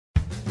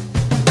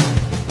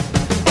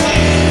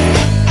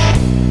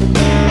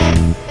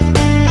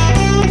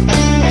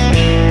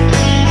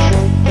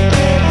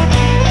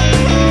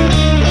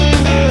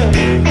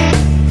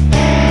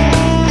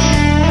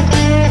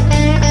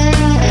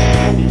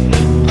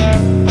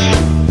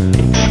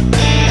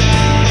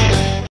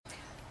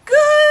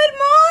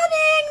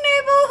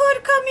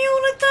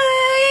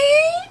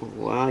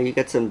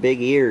some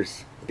big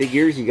ears. Big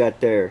ears you got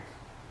there.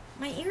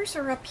 My ears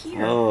are up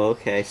here. Oh,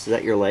 okay. So is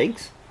that your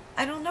legs?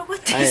 I don't know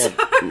what I these have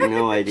are.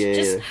 no idea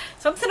Just either.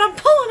 something I'm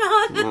pulling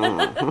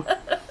on.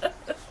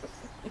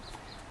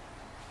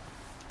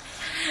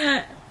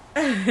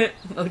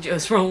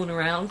 Mojo's rolling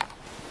around.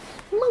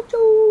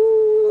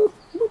 Mojo!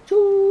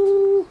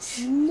 Mojo!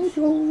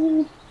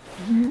 Mojo!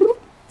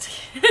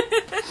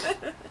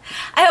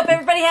 I hope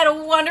everybody had a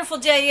wonderful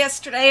day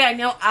yesterday. I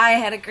know I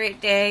had a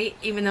great day,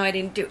 even though I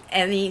didn't do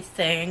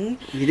anything.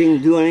 You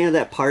didn't do any of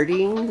that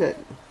partying?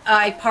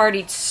 I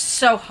partied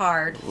so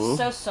hard.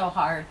 So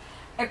hard.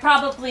 I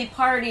probably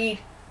partied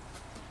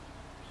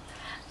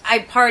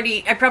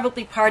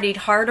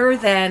harder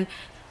than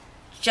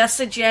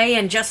Jessa J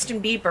and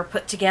Justin Bieber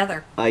put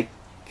together. I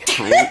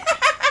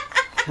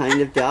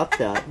kind of doubt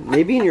that.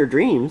 Maybe in your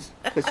dreams,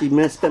 because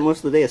you spent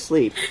most of the day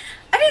asleep.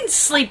 I didn't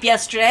sleep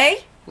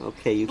yesterday.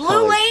 Okay, you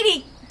colored.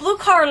 Blue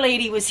car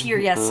lady was here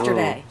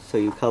yesterday. Oh, so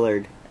you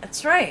colored.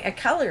 That's right, I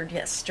colored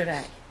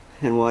yesterday.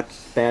 And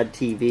watched bad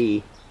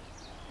TV.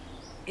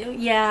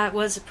 Yeah, it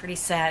was pretty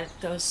sad.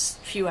 Those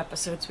few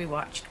episodes we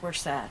watched were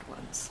sad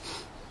ones.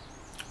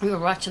 We were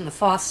watching The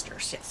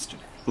Fosters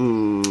yesterday.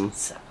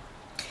 So,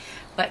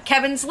 but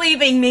Kevin's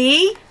leaving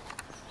me.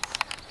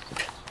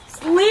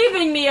 He's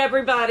leaving me,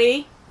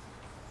 everybody.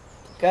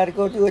 Gotta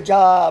go do a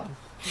job.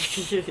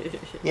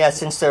 Yeah,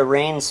 since the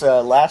rains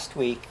last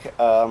week,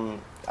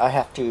 I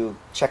have to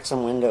check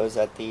some windows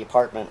at the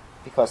apartment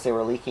because they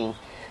were leaking.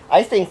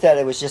 I think that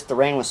it was just the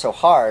rain was so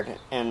hard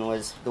and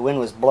the wind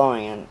was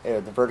blowing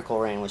and the vertical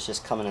rain was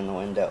just coming in the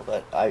window.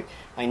 But I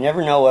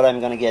never know what I'm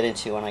going to get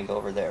into when I go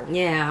over there.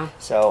 Yeah.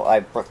 So I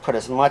put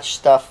as much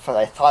stuff that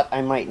I thought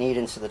I might need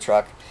into the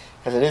truck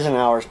because it is an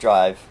hour's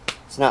drive.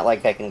 It's not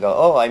like I can go,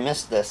 oh, I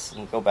missed this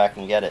and go back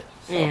and get it.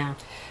 So, yeah.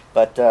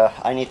 But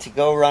I need to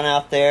go run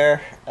out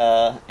there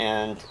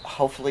and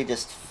hopefully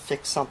just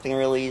fix something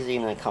real easy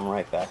and then come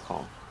right back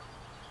home.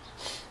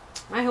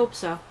 I hope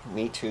so.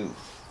 Me too.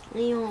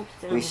 I hope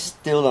so. We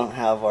still don't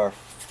have our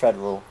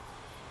federal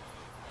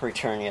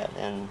return yet,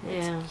 and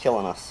it's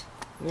killing us.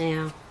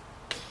 Yeah.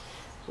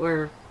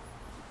 We're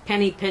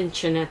penny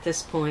pinching at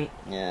this point.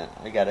 Yeah,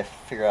 I gotta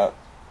figure out.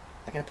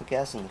 I gotta put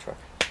gas in the truck.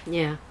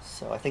 Yeah.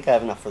 So I think I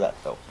have enough for that,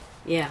 though.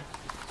 Yeah.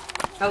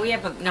 Oh, we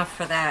have enough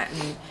for that,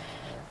 and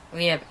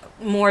we have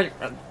more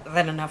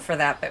than enough for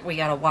that, but we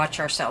gotta watch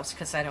ourselves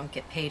because I don't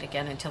get paid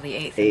again until the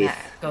 8th, and that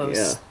goes.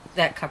 Yeah.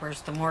 That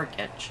covers the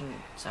mortgage, and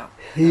so.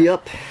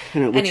 Yep,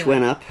 and which anyway.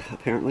 went up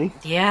apparently.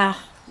 Yeah.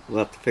 We'll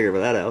have to figure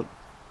that out.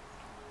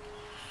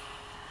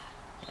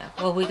 Yeah.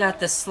 Well, we got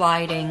the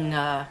sliding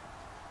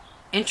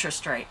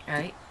interest rate,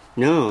 right?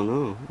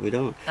 No, we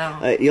don't.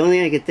 Oh. The only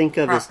thing I could think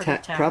of is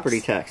Property tax.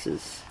 property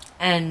taxes.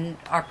 And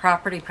our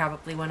property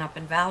probably went up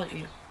in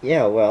value.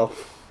 Yeah, well,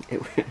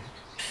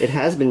 it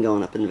has been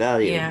going up in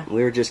value. Yeah.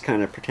 We were just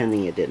kind of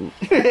pretending it didn't.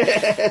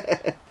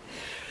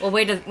 Well,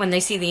 wait when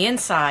they see the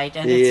inside,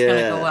 and it's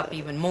going to go up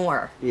even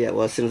more. Yeah,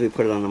 well, as soon as we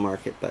put it on the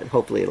market, but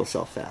hopefully it'll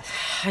sell fast.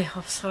 I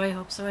hope so, I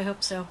hope so, I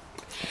hope so.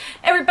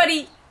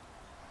 Everybody,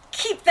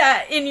 keep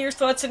that in your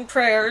thoughts and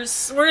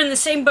prayers. We're in the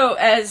same boat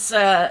as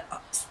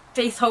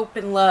Faith, Hope,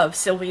 and Love,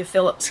 Sylvia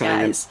Phillips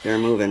guys. They're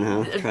moving,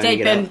 huh?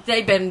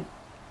 They've been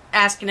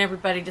asking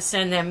everybody to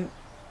send them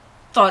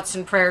thoughts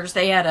and prayers.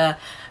 They had a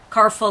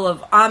car full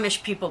of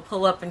Amish people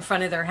pull up in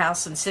front of their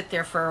house and sit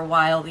there for a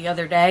while the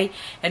other day,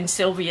 and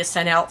Sylvia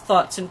sent out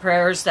thoughts and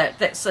prayers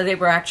so they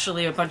were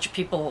actually a bunch of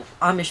people,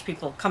 Amish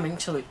people, coming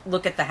to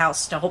look at the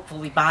house to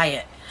hopefully buy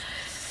it.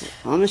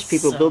 Amish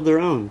people build their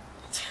own.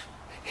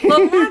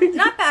 Well,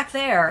 not back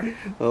there.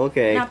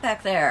 Okay. Not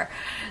back there.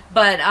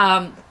 But,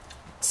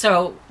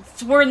 so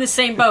we're in the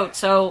same boat,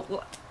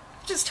 so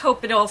just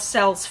hope it all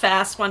sells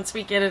fast once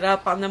we get it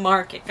up on the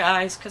market,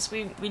 guys, because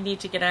we need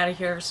to get out of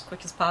here as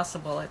quick as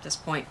possible at this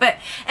point. But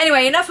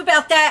anyway, enough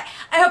about that.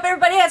 I hope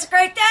everybody has a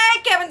great day.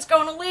 Kevin's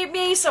going to leave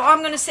me, so I'm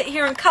going to sit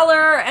here and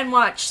color and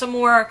watch some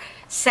more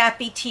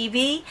sappy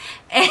TV.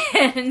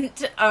 And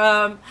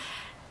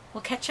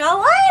we'll catch y'all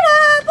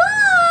later.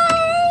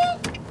 Bye!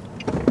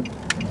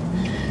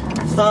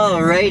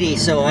 Alrighty,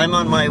 so I'm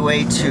on my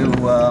way to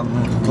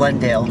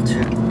Glendale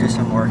to do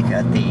some work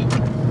at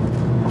the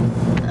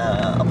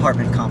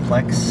apartment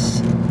complex.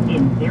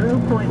 In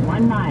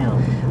 0.1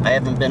 miles. I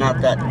haven't been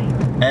out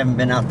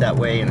that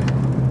way in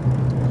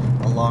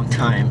a long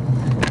time.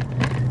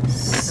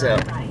 So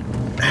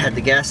I had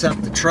to gas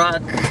up the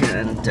truck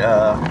and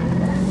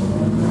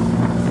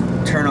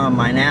turn on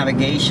my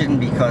navigation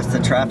because the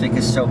traffic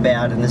is so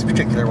bad, and this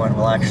particular one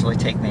will actually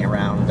take me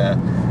around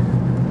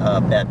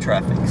bad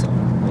traffic, so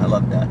I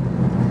love that.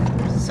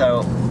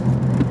 So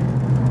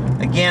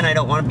again, I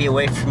don't want to be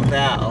away from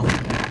Val,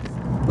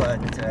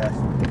 but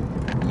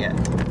yeah,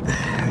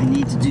 I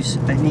need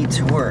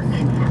to work.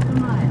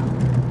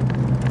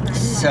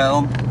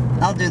 So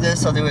I'll do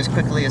this. I'll do it as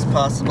quickly as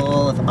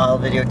possible. I'll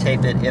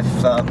videotape it if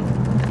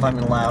I'm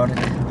allowed.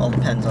 All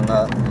depends on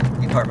the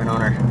apartment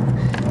owner,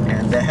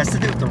 and that has to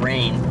do with the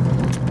rain.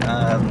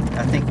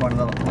 I think one of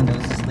the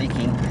windows is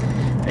leaking.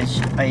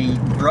 I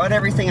brought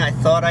everything I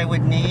thought I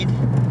would need,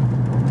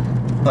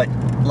 but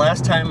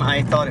last time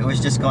I thought it was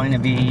just going to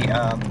be,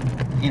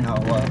 you know,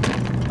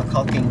 a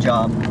caulking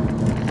job,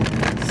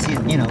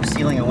 you know,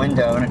 sealing a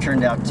window, and it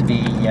turned out to be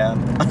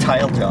a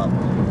tile job.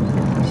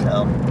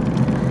 So,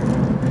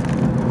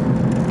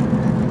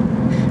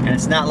 and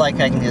it's not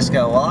like I can just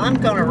go, well, I'm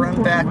going to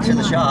run back to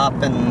the shop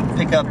and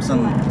pick up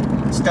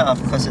some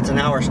stuff, because it's an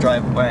hour's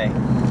drive away.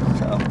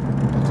 So,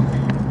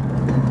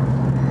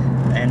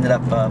 I ended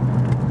up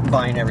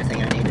buying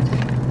everything I needed.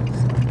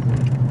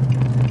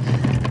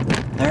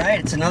 Alright,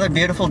 it's another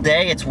beautiful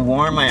day. It's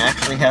warm. I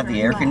actually have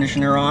the air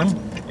conditioner on,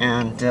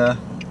 and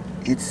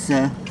it's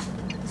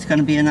going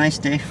to be a nice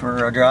day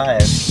for a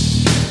drive.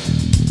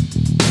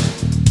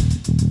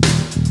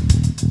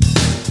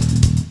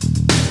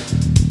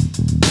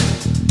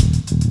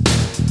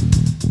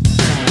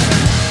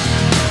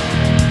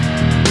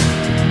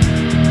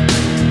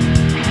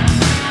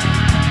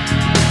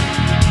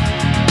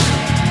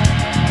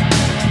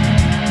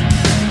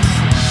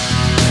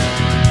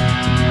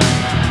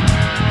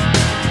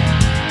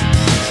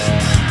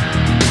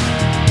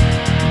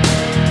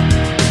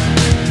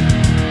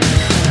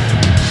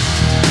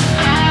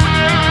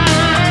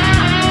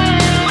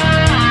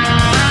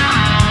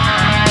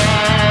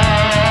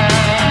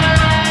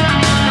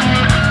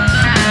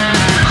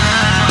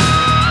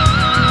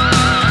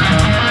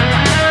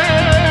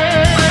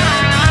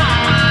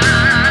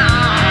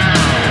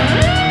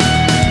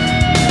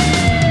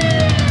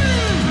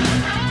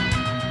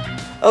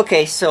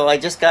 Okay, so I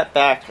just got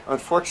back.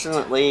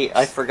 Unfortunately,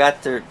 I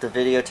forgot to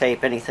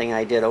videotape anything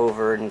I did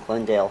over in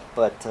Glendale,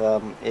 but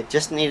it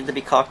just needed to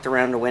be caulked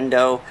around the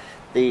window.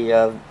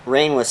 The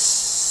rain was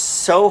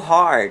so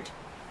hard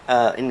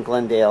in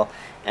Glendale,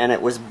 and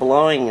it was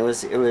blowing. It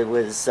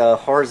was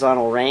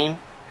horizontal rain,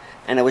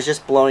 and it was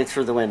just blowing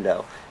through the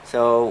window.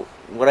 So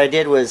what I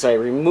did was I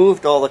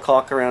removed all the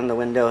caulk around the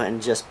window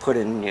and just put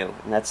in new,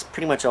 and that's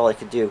pretty much all I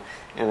could do,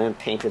 and then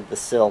painted the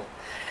sill.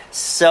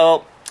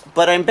 So,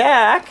 but I'm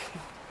back.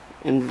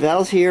 And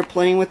Val's here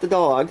playing with the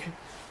dog,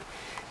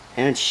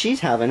 and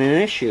she's having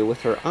an issue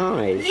with her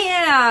eyes.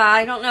 Yeah,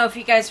 I don't know if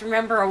you guys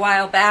remember a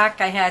while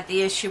back I had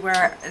the issue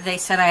where they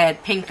said I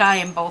had pink eye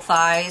in both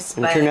eyes.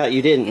 And it turned out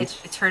you didn't.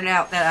 It turned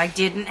out that I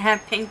didn't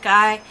have pink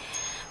eye.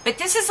 But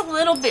this is a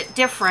little bit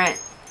different.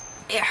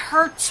 It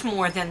hurts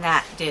more than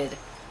that did.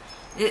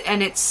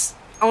 And it's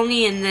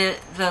only in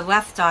the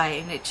left eye,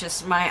 and it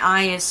just, my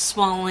eye is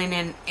swollen,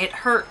 and it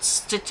hurts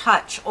to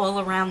touch all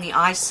around the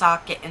eye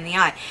socket and the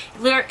eye.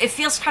 It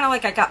feels kind of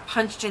like I got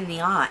punched in the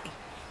eye.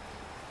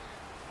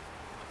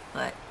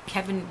 But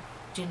Kevin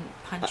didn't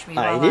punch me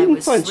while I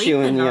was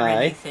sleeping or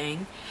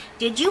anything.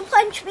 Did you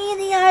punch me in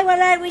the eye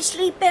while I was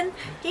sleeping?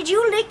 Did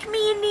you lick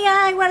me in the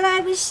eye while I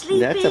was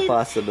sleeping? That's a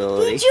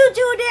possibility. Did you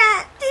do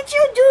that? Did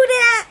you do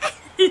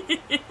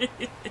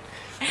that?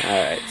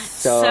 Alright,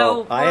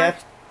 so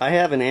I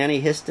have an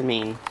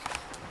antihistamine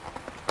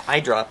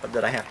eye drop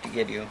that I have to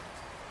give you.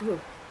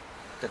 Ooh.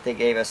 That they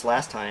gave us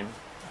last time,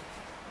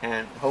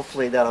 and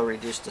hopefully that'll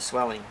reduce the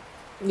swelling.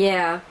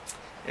 Yeah.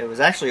 It was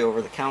actually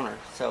over the counter,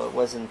 so it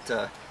wasn't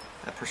a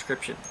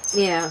prescription.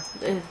 Yeah,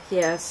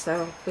 yeah,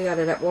 so we got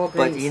it at Walgreens.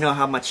 But you know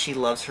how much she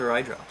loves her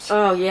eye drops.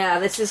 Oh yeah,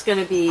 this is going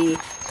to be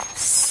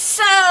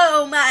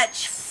so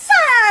much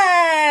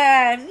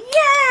fun!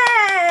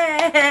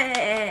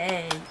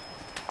 Yay!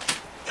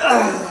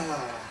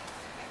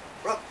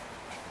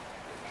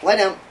 Lie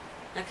down.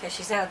 Okay,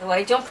 she's out of the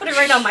way. Don't put it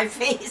right on my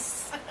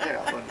face. There,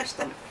 I'll put it on your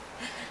stomach.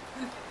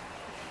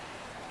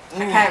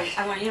 Okay,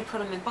 I want you to put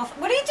them in both.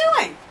 What are you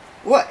doing?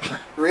 What?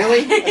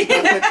 Really? I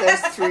can't put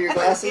those through your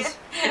glasses?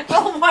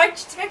 Well, why'd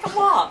you take them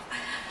off?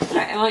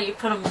 Alright, I want you to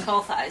put them in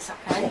both eyes,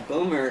 okay?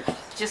 Boomer.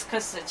 Just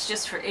because it's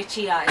just for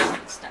itchy eyes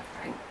and stuff,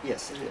 right?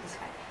 Yes, it is.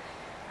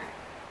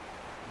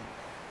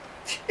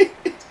 Okay.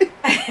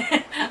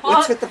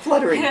 What's with the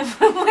fluttering? Wait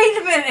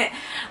a minute.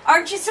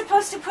 Aren't you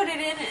supposed to put it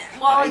in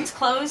while it's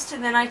closed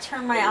and then I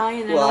turn my eye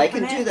and then well,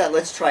 open I can do that.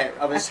 Let's try it.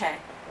 Okay.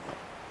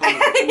 I'm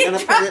you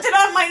dropped it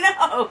on my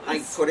nose. I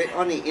put it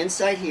on the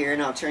inside here,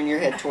 and I'll turn your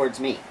head towards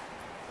me.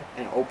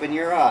 And open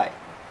your eye.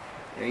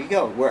 There you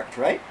go. It worked,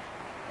 right?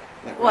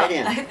 Went right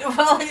in.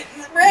 Well,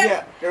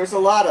 yeah, there's a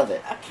lot of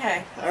it.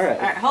 Okay. All right.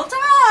 All right, hold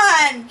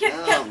on.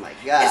 Oh, my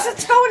God.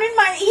 It's going in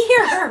my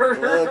ear.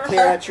 Well,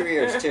 clear out your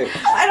ears, too.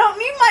 I don't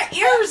need my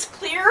ears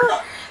clear.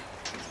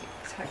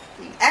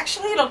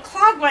 Actually, it'll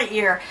clog my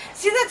ear.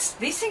 See,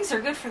 these things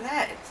are good for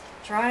that. It's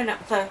drying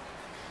up the...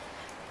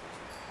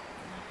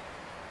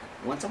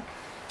 Want some?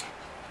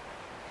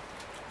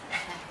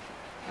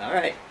 All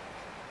right.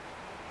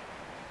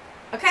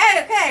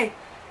 Okay.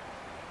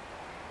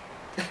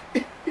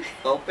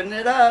 Open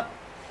it up.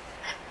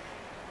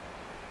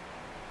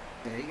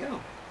 There you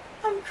go.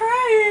 I'm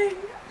crying.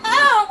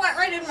 Oh, it went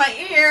right in my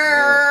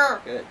ear.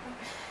 Good.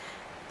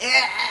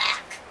 Yeah.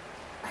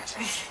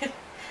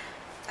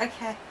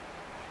 Okay.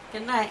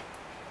 Good night.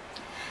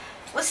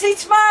 We'll see you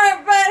tomorrow,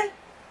 everybody.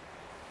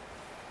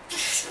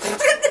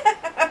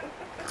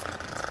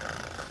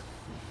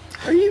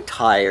 Are you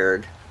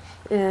tired?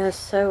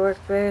 Yes, I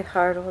worked very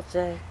hard all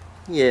day.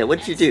 Yeah,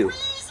 what'd you do?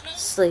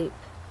 Sleep.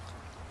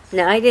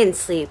 No, I didn't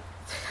sleep.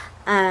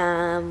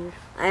 I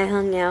I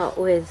hung out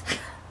with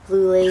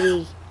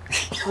Blue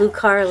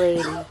Car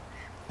Lady.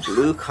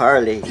 Blue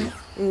car lady.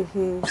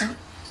 Mm-hmm.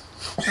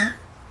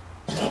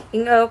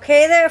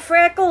 Okay there,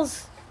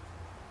 Freckles?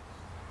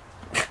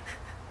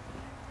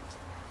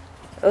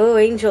 Oh,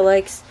 Angel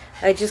likes...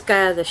 I just got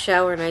out of the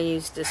shower and I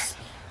used this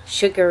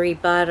sugary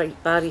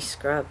body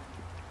scrub.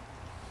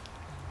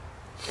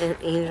 And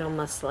Angel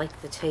must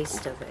like the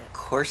taste of it. Of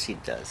course he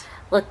does.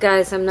 Look,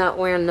 guys, I'm not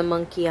wearing the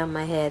monkey on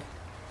my head.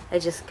 I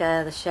just got out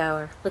of the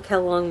shower. Look how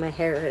long my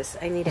hair is.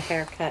 I need a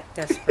haircut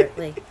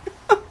desperately.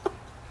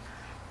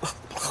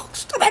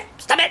 Stop it!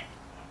 Stop it!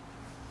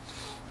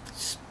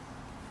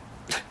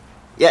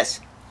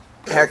 Yes.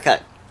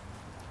 Haircut.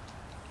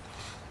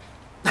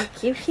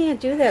 You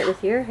can't do that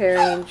with your hair,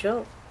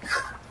 Angel.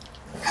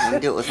 I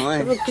can do it with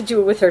mine. You could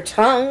do it with her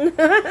tongue.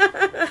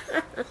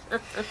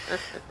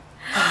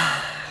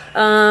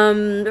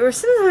 There was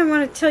something I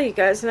wanted to tell you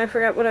guys, and I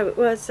forgot what it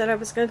was that I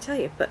was going to tell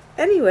you. But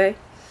anyway,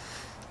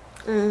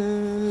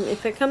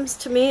 if it comes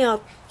to me,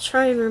 I'll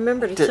try and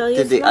remember to tell you.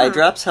 Did the tomorrow. eye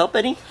drops help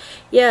any?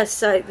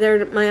 Yes,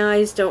 my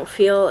eyes don't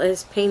feel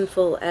as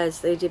painful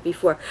as they did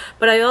before.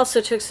 But I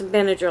also took some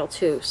Benadryl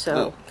too,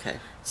 so okay.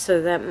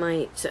 So that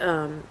might,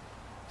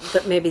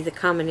 but maybe the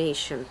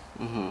combination.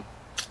 Mm-hmm.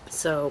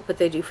 So, but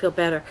they do feel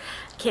better.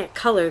 I can't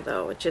color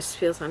though; it just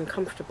feels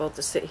uncomfortable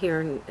to sit here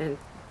and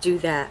do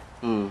that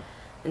and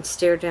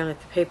stare down at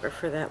the paper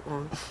for that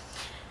long.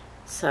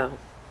 So.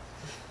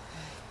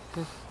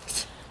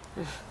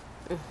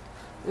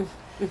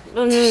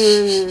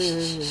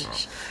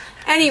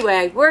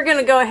 Anyway, we're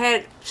gonna go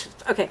ahead.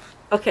 Okay.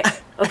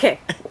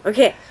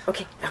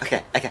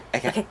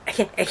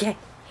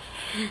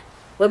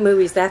 What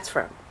movie's that's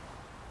from?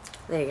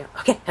 There you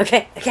go.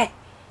 Okay.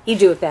 You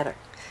do it better.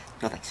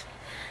 No thanks.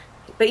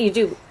 But you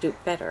do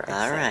it better.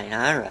 All right.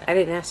 I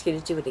didn't ask you to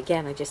do it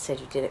again. I just said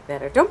you did it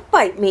better. Don't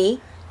bite me.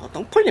 Well,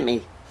 don't point at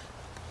me.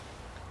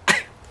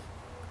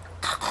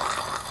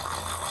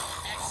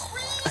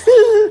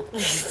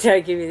 Did I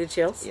give you the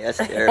chills? Yes,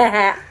 dear.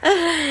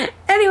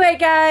 Anyway,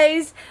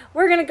 guys,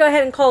 we're going to go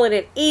ahead and call it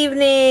an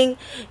evening.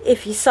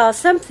 If you saw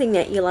something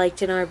that you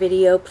liked in our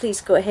video, please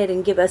go ahead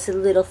and give us a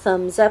little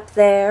thumbs up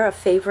there, a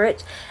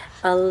favorite,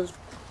 a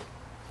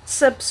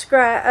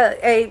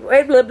subscribe,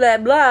 blah, blah,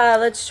 blah.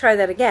 Let's try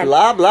that again.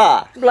 Blah,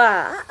 blah.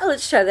 Blah.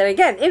 Let's try that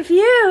again. If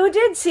you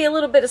did see a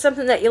little bit of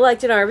something that you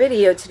liked in our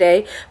video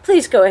today,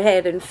 please go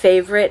ahead and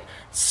favorite,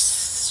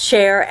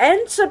 share,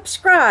 and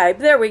subscribe.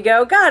 There we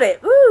go. Got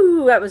it.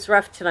 Ooh, that was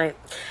rough tonight.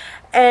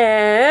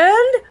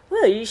 And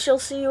we shall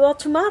see you all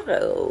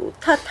tomorrow.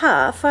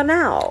 Ta-ta for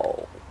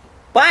now.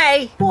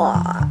 Bye.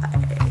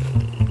 Bye.